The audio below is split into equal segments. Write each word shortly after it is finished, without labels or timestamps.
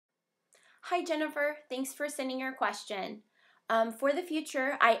Hi Jennifer, thanks for sending your question. For the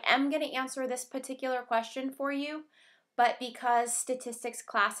future, I am going to answer this particular question for you, but because statistics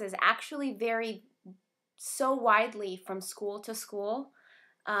classes actually vary so widely from school to school,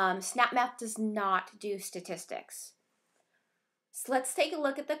 SnapMath does not do statistics. So let's take a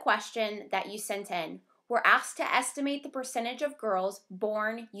look at the question that you sent in. We're asked to estimate the percentage of girls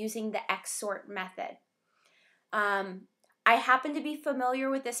born using the XSort method. I happen to be familiar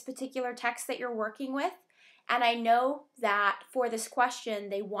with this particular text that you're working with, and I know that for this question,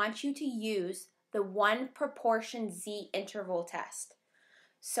 they want you to use the 1 proportion Z interval test.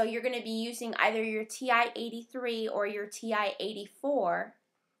 So you're going to be using either your TI-83 or your TI-84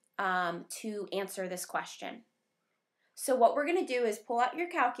 to answer this question. So what we're going to do is pull out your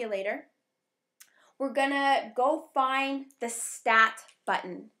calculator. We're going to go find the stat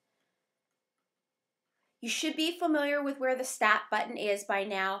button. You should be familiar with where the stat button is by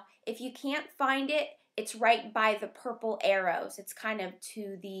now. If you can't find it, it's right by the purple arrows. It's kind of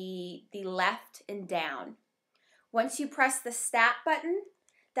to the left and down. Once you press the stat button,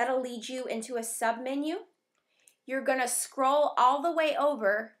 that'll lead you into a submenu. You're going to scroll all the way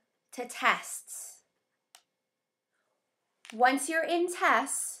over to tests. Once you're in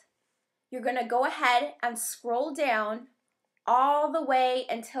tests, you're going to go ahead and scroll down all the way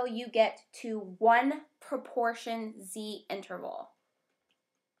until you get to 1 proportion Z interval.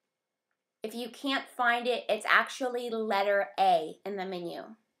 If you can't find it, it's actually letter A in the menu.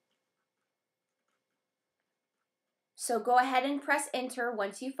 So go ahead and press enter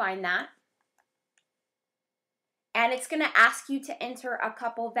once you find that. And it's going to ask you to enter a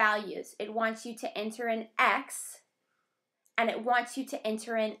couple values. It wants you to enter an X, and it wants you to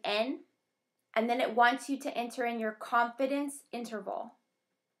enter an N, and then it wants you to enter in your confidence interval.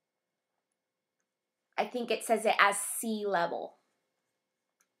 I think it says it as C level.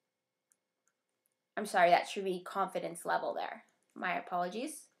 I'm sorry, that should be confidence level there. My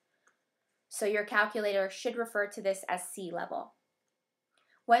apologies. So your calculator should refer to this as C level.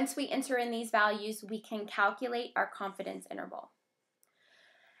 Once we enter in these values, we can calculate our confidence interval.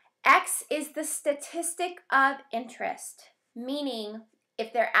 X is the statistic of interest, meaning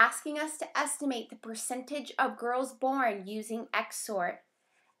if they're asking us to estimate the percentage of girls born using XSort,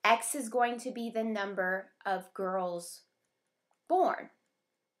 X is going to be the number of girls born.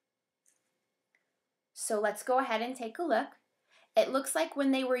 So let's go ahead and take a look. It looks like when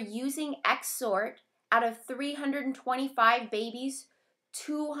they were using XSort, out of 325 babies,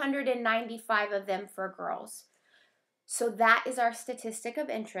 295 of them for girls. So that is our statistic of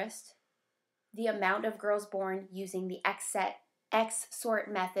interest, the amount of girls born using the XSort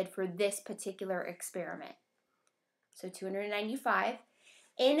method for this particular experiment. So 295.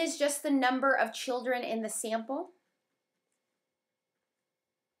 N is just the number of children in the sample.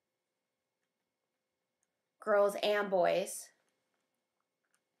 Girls and boys.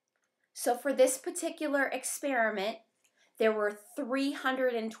 So for this particular experiment, there were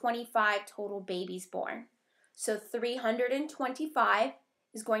 325 total babies born. So 325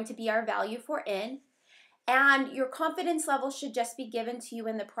 is going to be our value for N. And your confidence level should just be given to you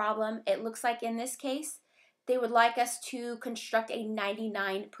in the problem. It looks like in this case, they would like us to construct a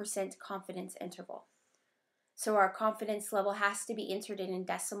 99% confidence interval. So our confidence level has to be entered in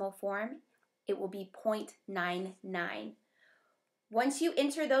decimal form. It will be 0.99. Once you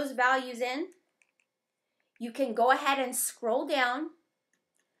enter those values in, you can go ahead and scroll down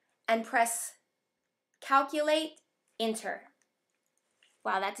and press calculate, enter.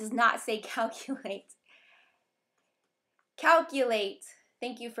 Wow, that does not say calculate. Calculate.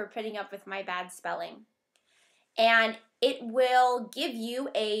 Thank you for putting up with my bad spelling. And it will give you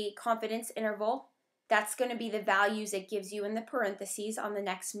a confidence interval. That's going to be the values it gives you in the parentheses on the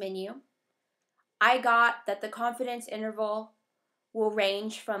next menu. I got that the confidence interval will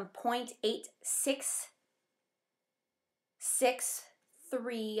range from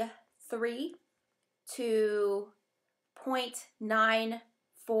 0.8663 to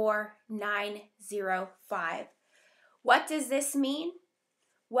 0.94905. What does this mean?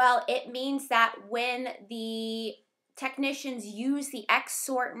 Well, it means that when the technicians use the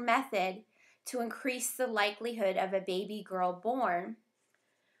XSort method to increase the likelihood of a baby girl born,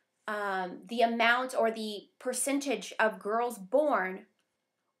 the amount or the percentage of girls born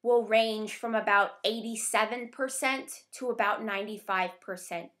will range from about 87% to about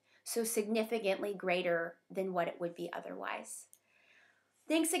 95%, so significantly greater than what it would be otherwise.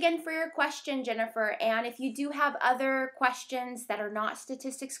 Thanks again for your question, Jennifer, and if you do have other questions that are not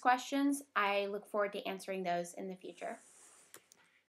statistics questions, I look forward to answering those in the future.